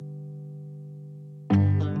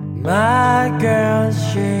My girl,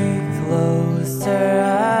 she closed her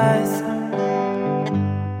eyes.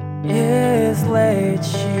 It's late,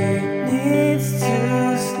 she needs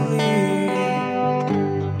to sleep.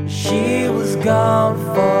 She was gone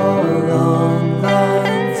for a long,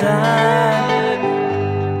 long time.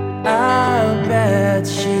 I bet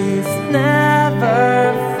she's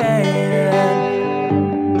never faded.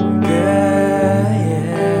 Girl,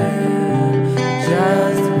 yeah,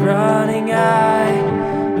 just running eye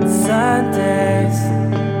on Sundays.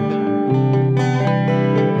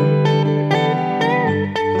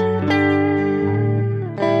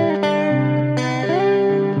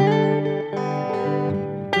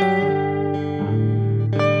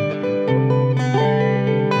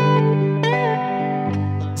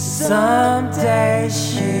 Some days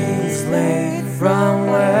she's late from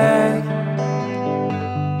work.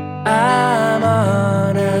 I'm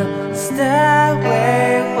on her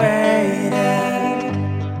stairway waiting.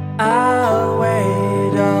 I'll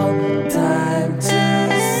wait all time to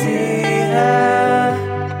see her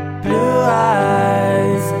blue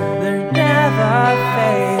eyes, they're never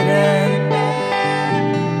fading.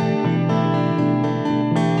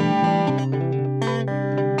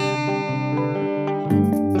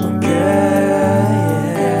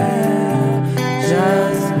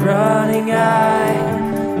 Running eye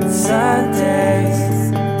on Sundays.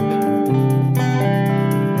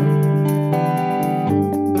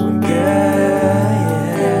 Girl,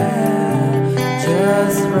 yeah,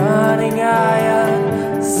 just running eye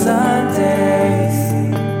on Sundays.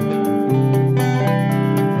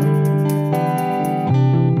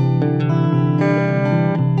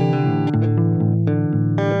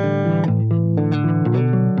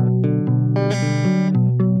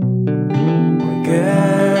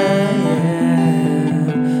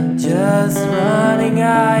 Just running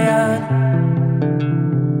iron.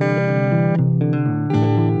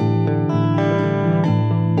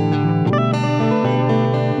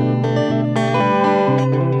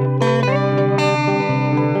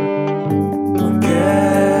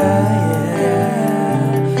 Girl, yeah,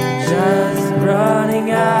 just running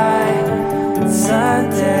iron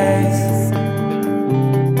Sunday.